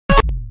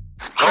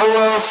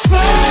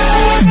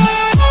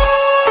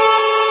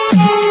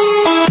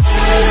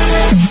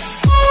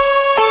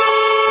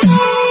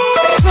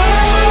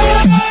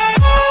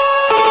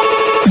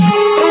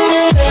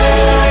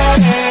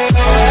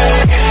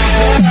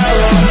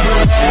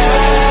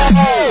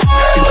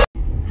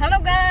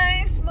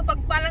guys,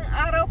 mapagpalang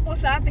araw po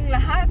sa ating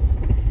lahat.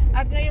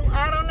 At ngayong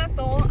araw na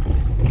to,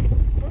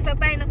 punta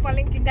tayo ng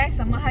palengke guys,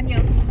 samahan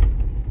niyo.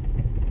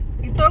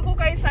 I-tour ko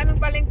kayo sa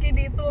anong palengke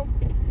dito.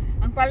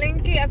 Ang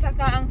palengke at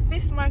saka ang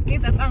fish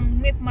market at ang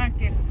meat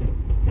market.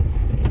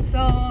 So,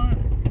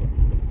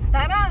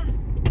 tara!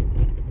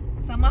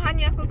 Samahan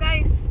niyo ako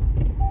guys.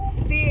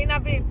 See you in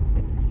a bit.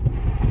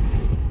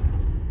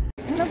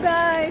 Hello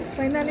guys!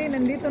 Finally,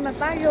 nandito na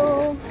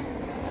tayo.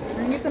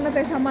 Nandito na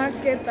tayo sa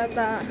market at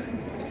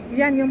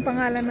yan yung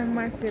pangalan ng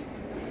market.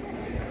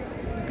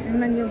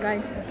 Tingnan nyo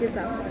guys,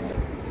 kita.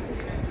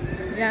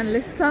 Yan,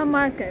 Lista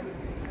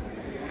Market.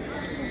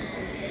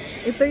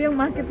 Ito yung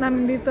market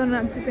namin dito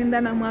na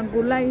nagtitinda ng mga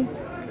gulay.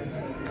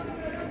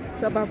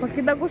 So,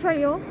 papakita ko sa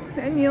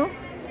inyo.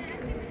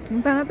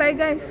 Punta na tayo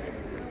guys.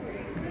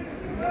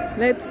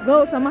 Let's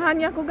go. Samahan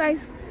niyo ako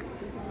guys.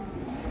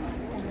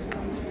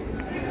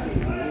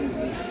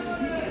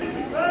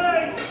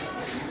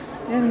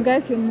 Yan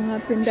guys, yung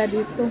mga tinda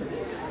dito.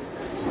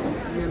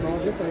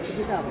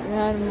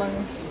 Yan, mga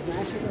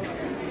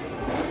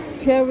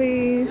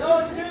cherries,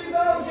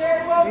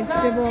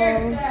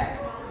 vegetables,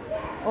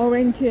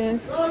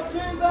 oranges,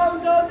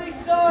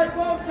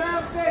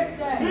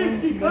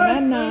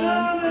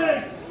 banana,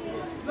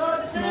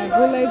 mga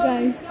gulay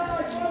guys.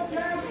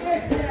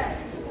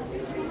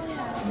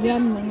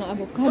 Yan, mga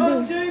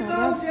avocado.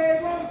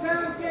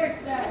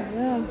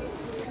 Yeah.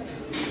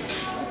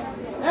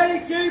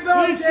 Any two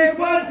bones here,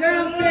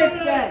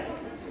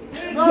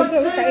 £1.50.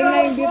 Ito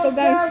kaingay dito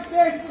guys.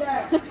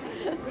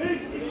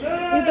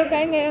 Dito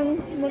kaingay ang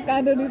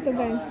merkado dito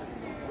guys.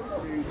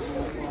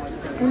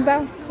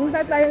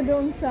 Punta tayo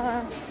doon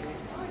sa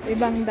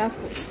ibang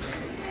dako.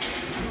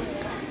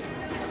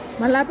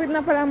 Malapit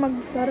na pala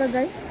magsara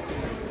guys.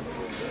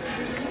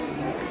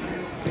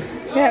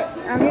 Kaya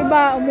ang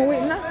iba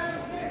umuwi na.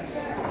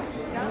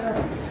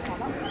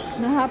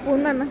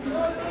 Nahapunan na.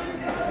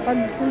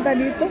 Pagpunta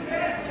dito.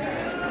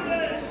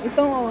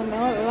 Ito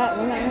wala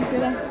na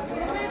sila.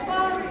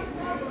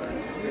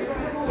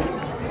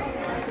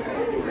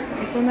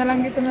 Ito na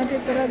lang dito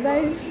natitira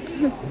guys.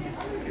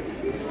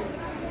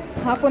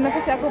 Hapon na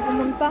kasi ako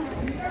pumunta.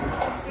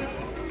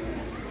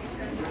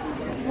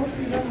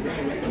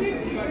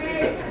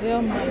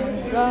 Yung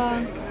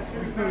mangga,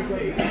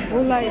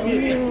 gulay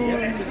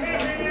yun,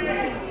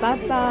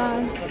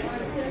 patas.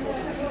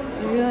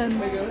 Yan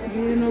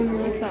ang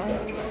mga tao.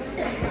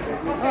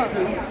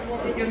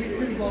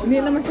 Hindi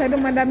na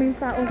masyadong madaming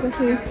tao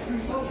kasi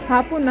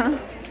hapon na.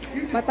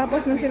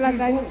 Matapos na sila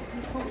guys.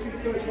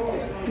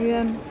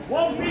 Yan.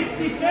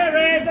 150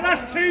 cherry, the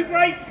last two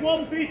grapes,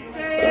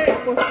 150.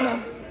 Tapos na.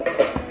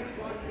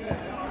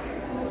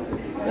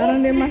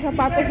 Meron din mga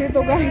sapatos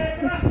ito guys.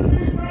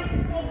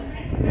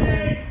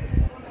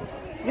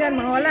 Yan,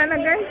 mga wala na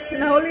guys.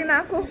 Nahuli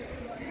na ako.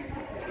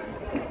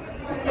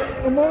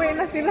 Umuwi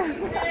na sila.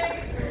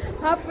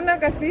 Hapon na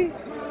kasi.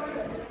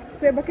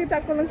 So,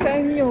 bakita ko lang sa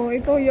inyo.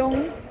 Ito yung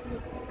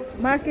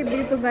market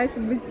dito guys.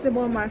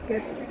 Vegetable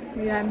market.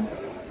 Yan.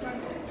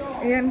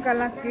 Ayan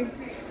kalaki.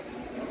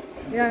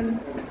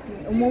 Yan.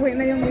 Umuwi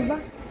na yung iba.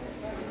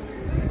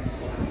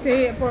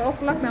 Kasi 4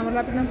 o'clock na.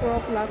 Malapit ng 4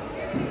 o'clock.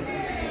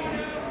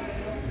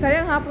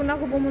 Sayang hapon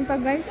ako pumunta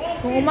guys.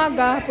 Kung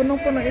umaga,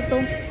 punong-puno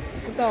ito.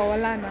 Ito,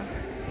 wala na.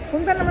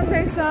 Punta naman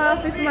tayo sa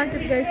fish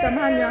market guys.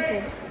 Samahan niyo ako.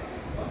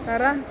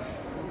 Tara.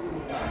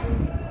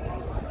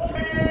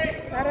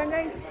 Tara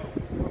guys.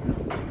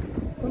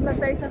 Punta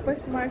tayo sa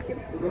fish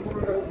market.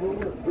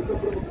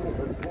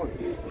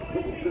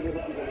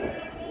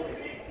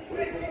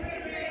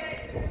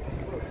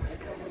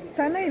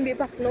 Sana hindi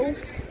pa close.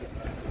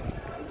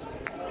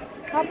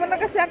 Hapon na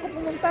kasi ako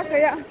pumunta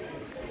kaya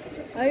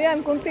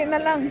ayan, kunti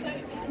na lang.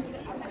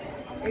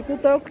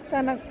 Itutur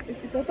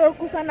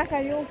ko sana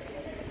kayo.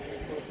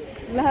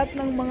 Lahat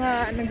ng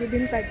mga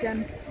nagbibinta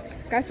dyan.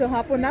 Kaso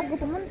hapon na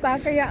ako pumunta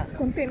kaya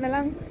kunti na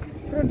lang.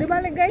 Pero di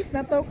bale guys,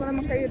 na-tour ko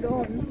naman kayo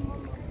doon.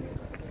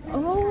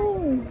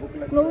 Oh,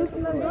 close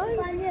na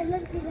guys.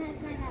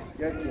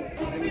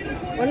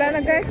 Wala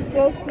na guys,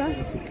 close na.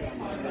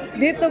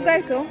 Dito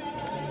guys oh.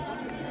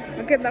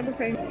 Nakita ko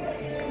sa inyo.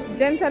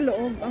 Diyan sa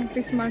loob ang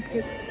fish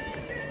market.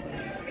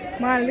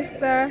 Mga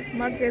Lista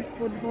Market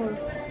Food Hall.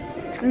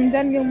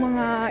 Nandyan yung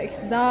mga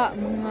isda,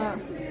 mga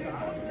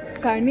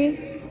karni.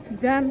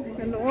 Diyan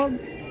sa loob.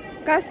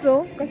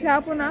 Kaso, kasi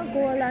hapon na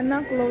ako, wala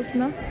na, close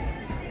na.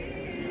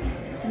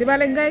 Di ba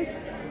lang guys?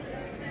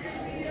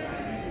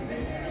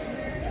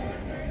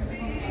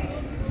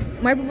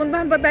 May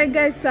pupuntahan pa tayo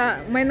guys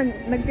sa may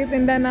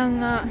nagtitinda ng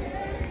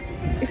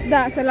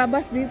isda sa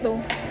labas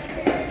dito.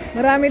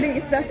 Marami ding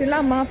isda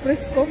sila, mga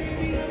presko.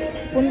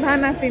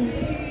 Puntahan natin.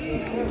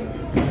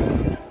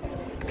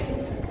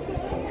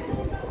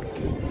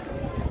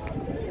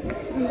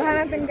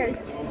 Puntahan natin guys.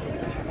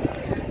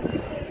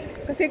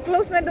 Kasi Kasi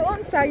close na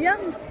doon,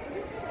 sayang.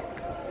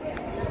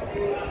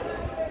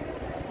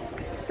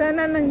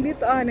 Sana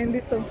nandito,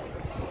 nandito.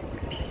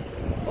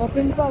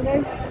 Open pa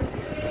guys.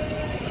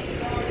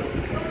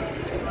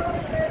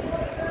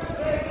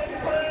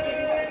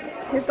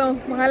 Ito,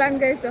 mga lang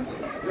guys oh.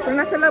 Pero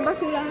nasa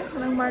labas sila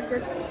ng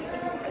market.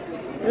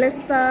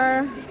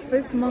 Leicester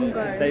Fish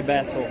Monger. They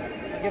bear salt.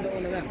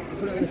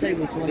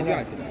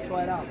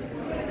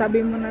 Tabi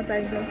muna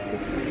tayo guys.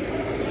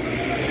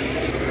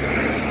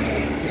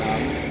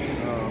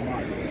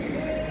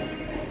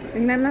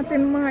 Tingnan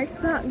natin mga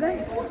isda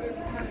guys.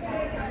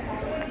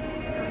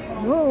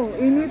 Oh,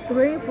 ini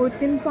tray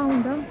 14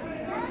 pound daw.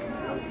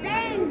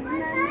 Thanks,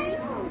 Mommy.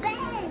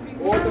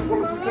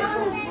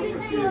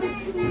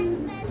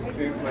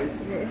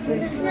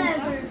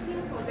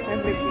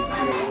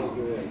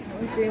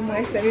 Ito yung mga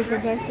isda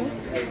dito guys. Oh.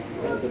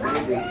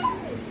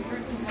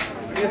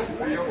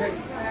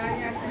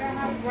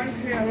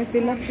 May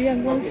tilapia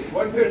guys.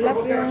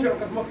 Tilapia.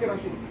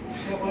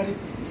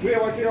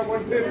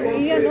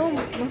 Iyan o,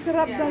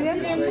 masarap na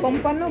yan.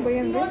 Pampano ba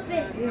yan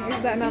guys? Yung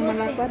isda na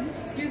malapad.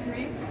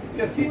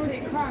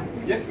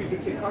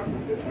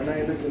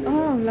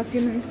 Laki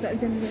ng isda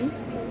dyan guys.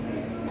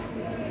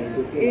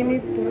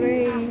 Ini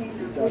tray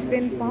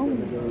 14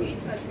 pound.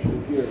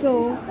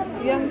 So,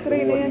 yung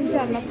tray na yan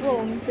dyan,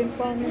 ako, 10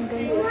 pound yung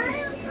guys.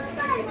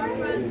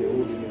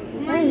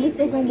 Ay,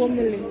 gusto kong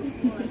bumili.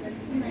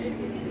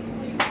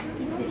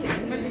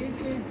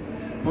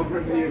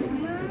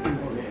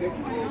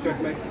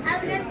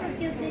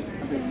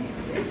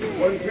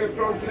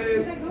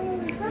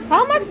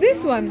 How much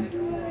this one?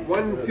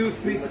 1, 2,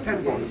 3 for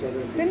 10 pounds.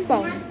 10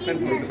 pounds. 10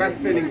 pounds, the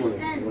best selling one.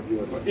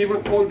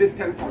 Even all this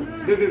 10 pounds.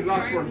 This is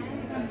last one.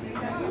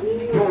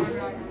 Prawns.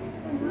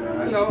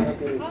 Hello.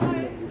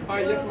 Hi,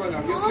 yes,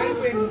 madam.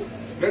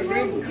 Red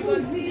green.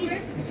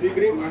 Sea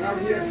green. I have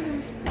here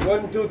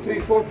 1, 2, 3,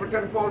 4 for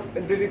 10 pounds.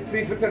 And this is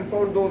 3 for 10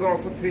 pounds. Those are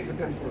also 3 for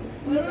 10 pounds.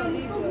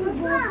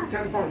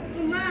 10 pounds.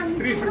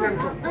 3 for 10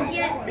 pounds.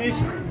 Each.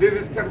 This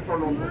is 10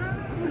 pounds also.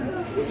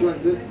 Which one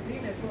is this?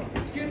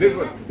 This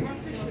one.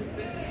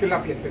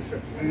 Tilapia, sister.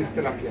 This is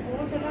tilapia.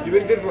 You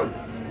mean this one?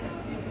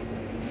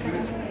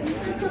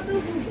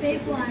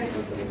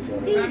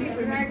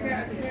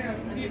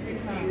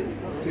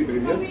 Sea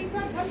green, yeah?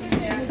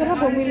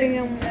 Sarap bumili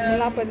yung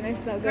malapad na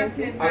isda guys.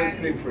 I will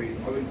clean for you.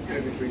 I will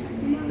clean it for you.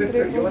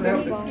 Sister, you want to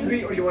have the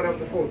 3 or you want to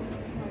have the 4?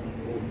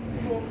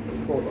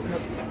 4, okay.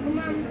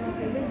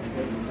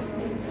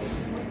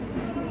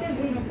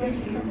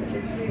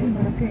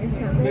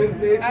 Please,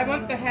 please. I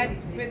want the head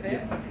with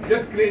it.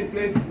 Just clean,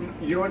 please.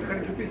 You want to cut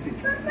into pieces?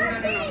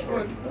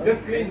 No.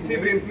 Just clean sea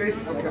green, please.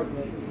 Okay. No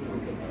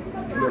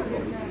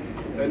problem.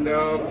 And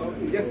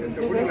yes,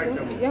 sister, would you like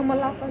some? Yung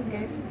malapad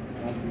guys.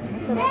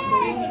 Masarap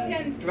po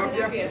yun.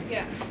 Tilapia?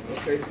 Yeah.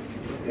 Okay.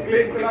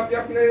 Clean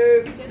tilapia,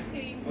 please. Just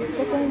clean.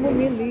 Gusto kong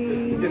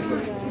bumili. Yes, sir.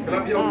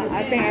 Tilapia also.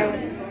 I think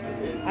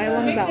I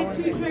want that one.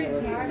 Two trays, please.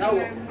 Now,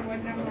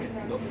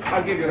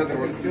 I'll give you another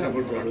one. Still have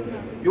one.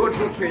 You want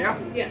two tray, yeah?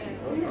 Yeah.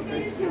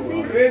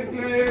 Clean,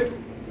 please.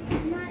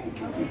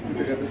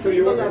 So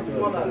you want that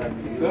smaller?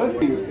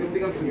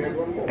 Anything else you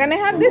want? Can I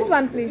have this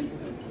one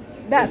please?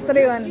 That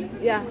 3 one.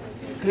 Yeah.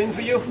 Clean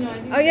for you?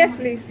 Oh yes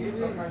please.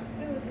 No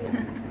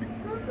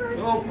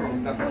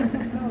problem.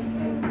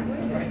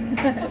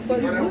 That's all.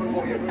 You want one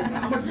more?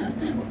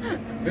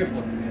 This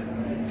one.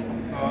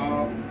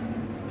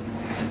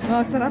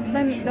 Oh, sarap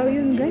daw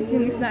yun guys,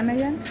 yung isda na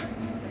yan.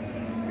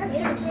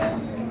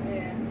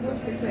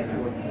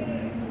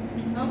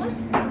 How much?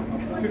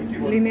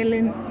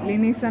 51.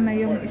 Linisan na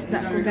yung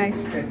isda ko guys.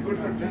 Okay, good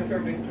for two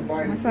families to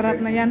buy.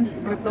 Masarap na yan,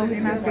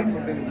 pritohin natin.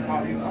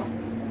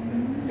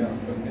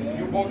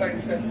 You both are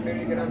interested,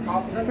 maybe you can have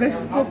half.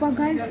 Presko pa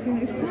guys,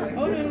 yung isda.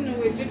 Oh, no,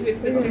 we're good with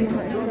this. Yung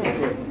mga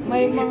isda.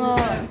 May mga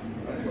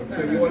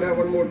So you want to have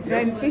one more?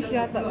 red fish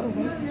yata to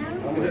guys.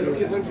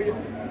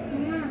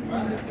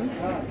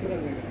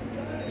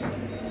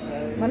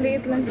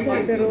 Maliit lang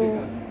siya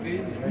pero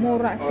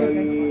mura siya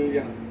guys.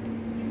 Yeah.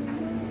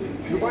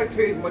 If you buy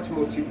tray, much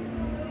more cheap.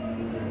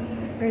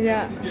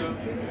 Kaya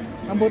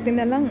mabuti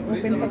na lang,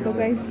 open pa to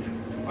guys.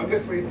 I'll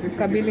get for you 350.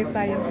 Kabili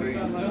tayo.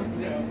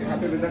 You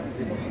happy with that?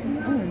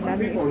 Oh, ang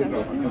dami isda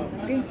ko.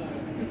 Okay.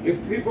 If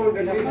 3 pound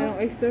at least,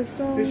 Parang oyster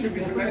sauce. this should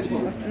be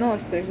 20. No,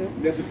 oyster sauce.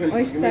 That's the 20.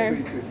 Oyster.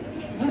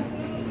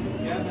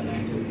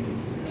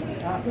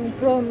 Yung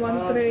prawn,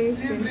 1 tray,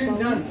 10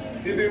 pound.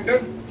 Sea bream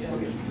done?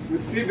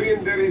 With sea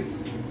bream there is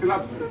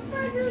tilap.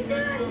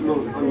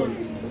 No,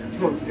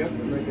 prawns, yeah?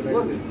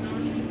 What is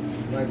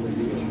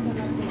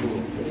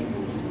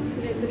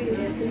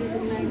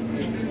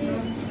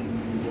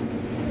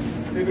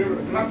sea bream,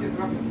 tilapia.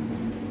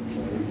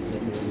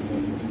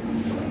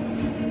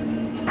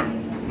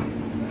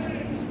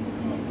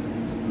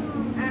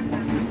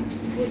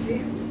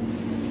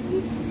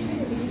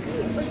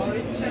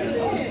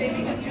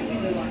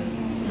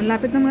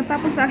 Malapit na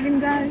matapos sa akin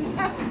guys.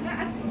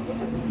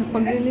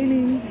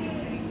 Napaglilinis.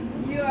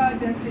 You are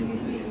definitely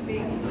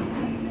sleeping.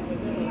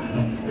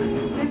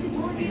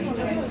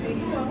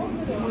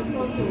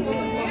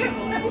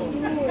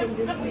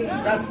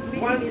 That's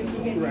 1 to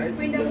 2, right?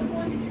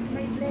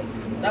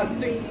 That's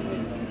 6.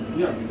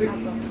 Yeah, 6.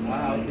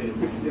 Ah, okay.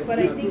 But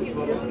I think it's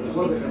just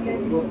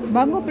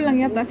Bago pa lang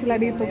yata sila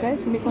dito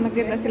guys. Hindi ko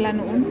nakita sila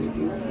noon.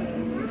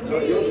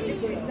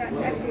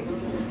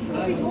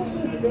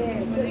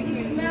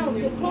 it smells.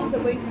 Your clothes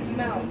are going to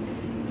smell.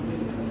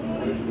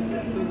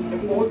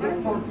 And all this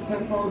comes to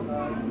 10 pounds.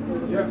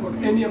 Yeah, for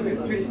any of these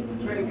trade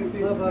you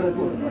see.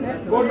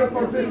 Order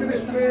for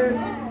finish please.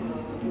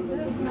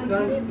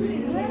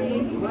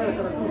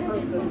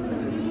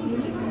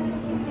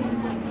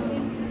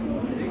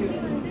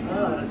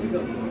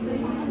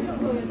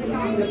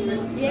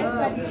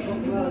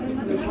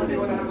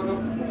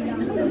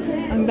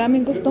 Ang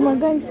daming customer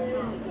guys.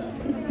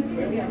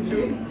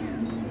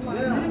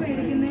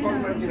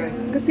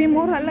 Kasi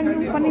mura lang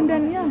yung paninda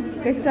niya.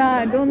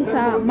 Kaysa doon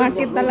sa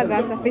market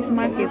talaga, sa fish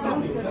market.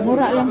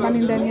 Mura lang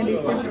paninda niya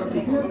dito.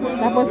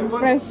 Tapos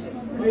fresh.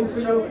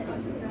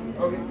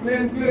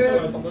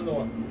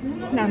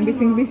 Ang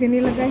bising-bising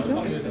nila guys.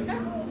 Oh.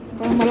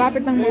 Parang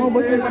malapit nang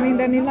maubos yung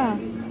paninda nila.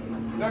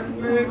 Next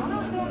please.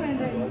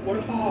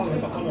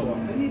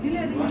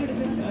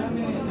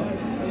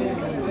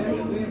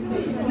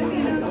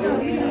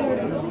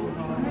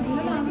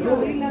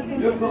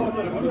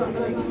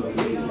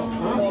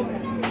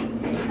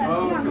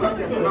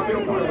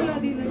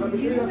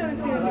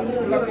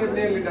 Tilapia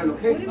nearly done,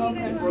 okay?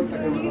 Just 1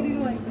 second.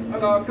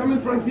 Hello, come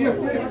in front here,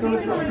 please. Come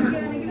in front.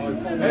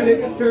 And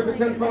it's 12 to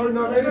 10 pounds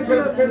now. Ready?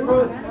 12 to 10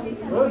 pounds.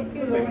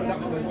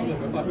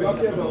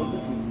 Tilapia now.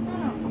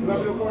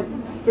 Tilapia point.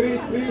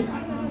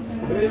 3.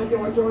 Okay,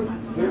 watch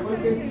on. 3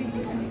 okay.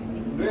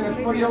 Then I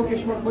should okay,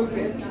 shmak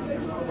okay.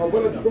 I'll go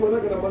to school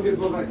and I'm going to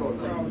go back out.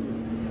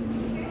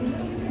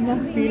 Nah,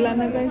 pila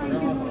na guys.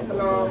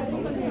 Hello.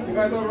 You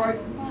guys all right?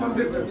 Come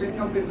this way, please.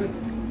 Come this way.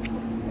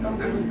 Come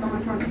this way. Come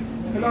in front.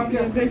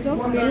 Tilapia. Guys, oh,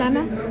 pila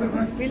na.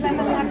 Pila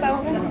na mga tao.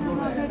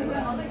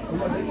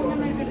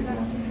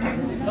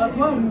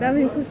 Ang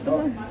daming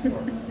customer.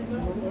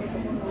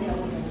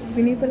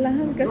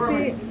 Pinipalahan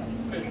kasi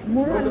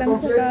mura lang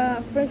saka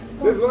fresh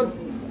This po. one?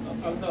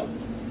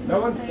 That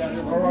one?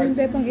 All right.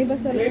 Hindi pang iba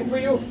sa, Clean for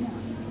you.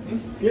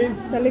 Clean.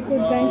 sa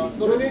likod guys.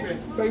 Ready?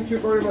 Thank you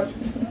very much.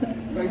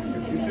 Thank you.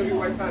 You show me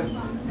white hands.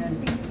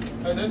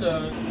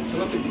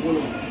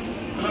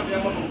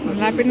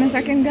 Malapit na sa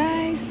akin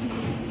guys.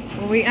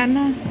 Uwian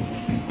na.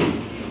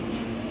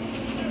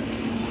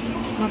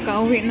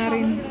 Makauwi na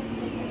rin.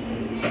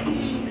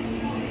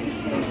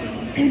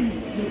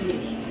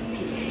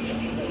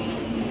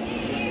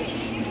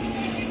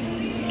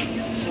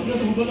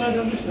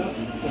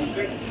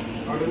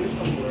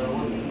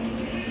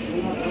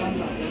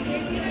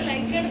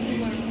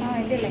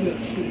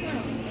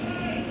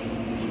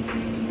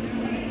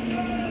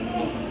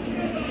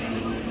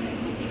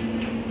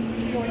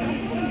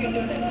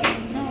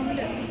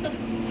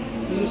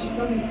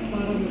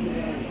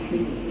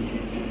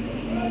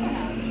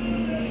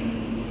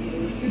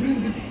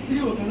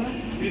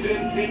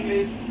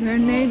 Your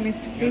name is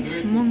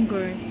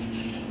Fishmonger.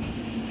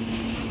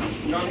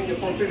 Now your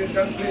profit is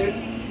done, please.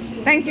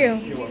 Thank you.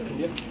 You're welcome.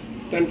 Yeah.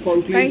 10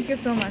 pounds, please. Thank you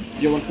so much.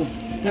 You're welcome.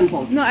 10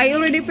 pounds. No, I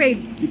already paid.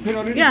 You paid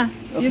already? Yeah,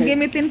 Okay. you gave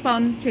me 10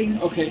 pound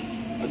change. Okay.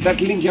 That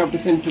link you have to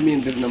send to me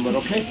in this number,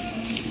 okay?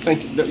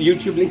 Thank you. The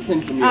YouTube link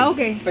sent to me. Ah,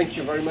 okay. Thank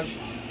you very much.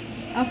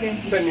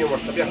 Okay. Send me a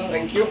WhatsApp. Yeah,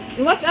 thank you.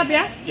 What's up,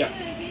 yeah? Yeah.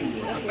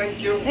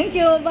 Thank you. Thank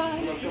you, bye.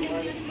 Welcome,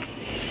 bye.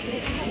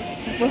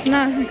 Tapos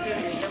na.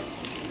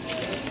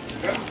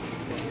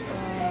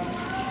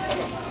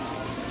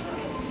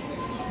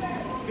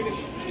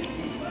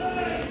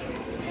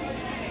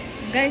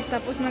 Guys,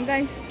 tapos na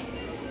guys.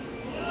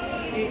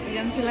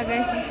 Yan sila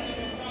guys.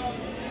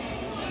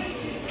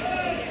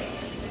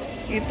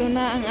 Ito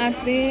na ang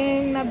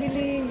ating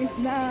nabiling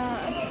isda.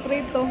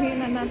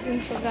 Pritohin na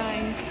natin ito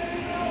guys.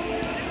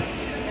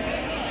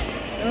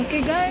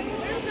 Okay guys.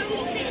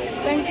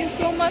 Thank you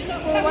so much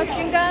for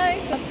watching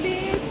guys.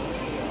 Please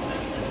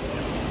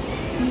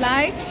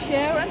like,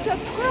 share, and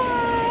subscribe.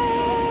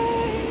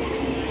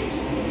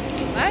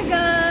 Bye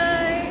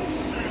guys.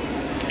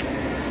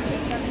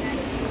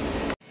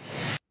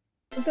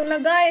 Ito na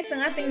guys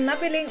ang ating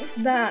napiling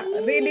isda.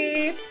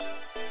 Ready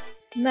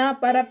na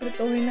para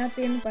prituhin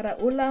natin para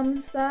ulam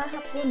sa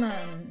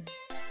hapunan.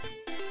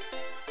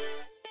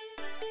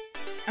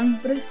 Ang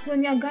presko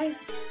niya guys.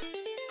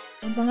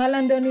 Ang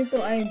pangalan daw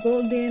nito ay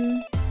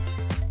golden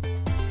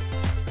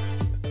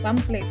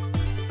pamphlet.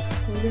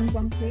 Golden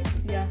pamphlet.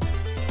 Yeah.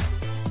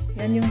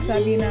 Yan yung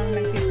sabi ng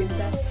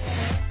nagtitinda.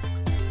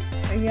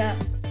 Kaya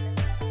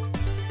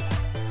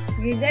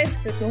sige guys,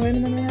 prituhin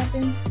naman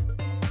natin.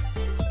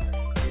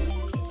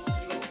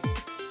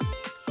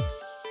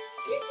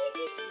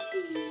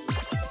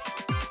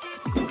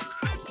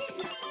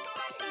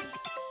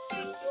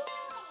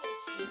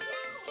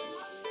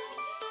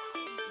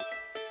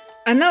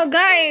 And now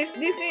guys,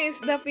 this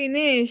is the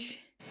finish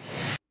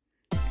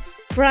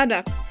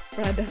product.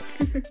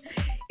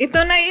 Ito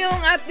na yung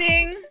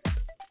ating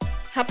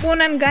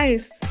hapunan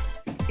guys.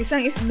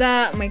 Isang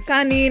isda, may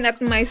kanin at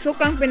may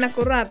sukang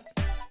pinakurat.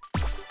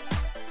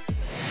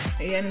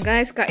 Ayan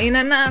guys,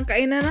 kainan na.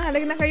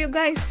 Halika na kayo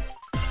guys.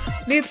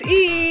 Let's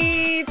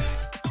eat!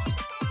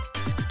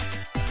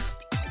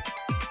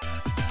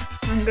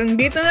 Hanggang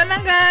dito na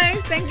lang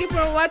guys. Thank you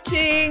for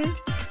watching.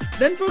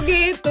 Don't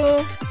forget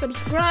to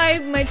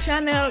subscribe my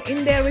channel.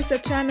 In there is a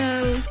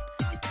channel.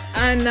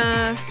 And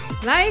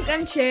like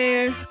and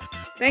share.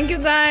 Thank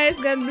you guys.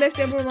 God bless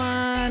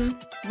everyone.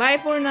 Bye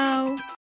for now.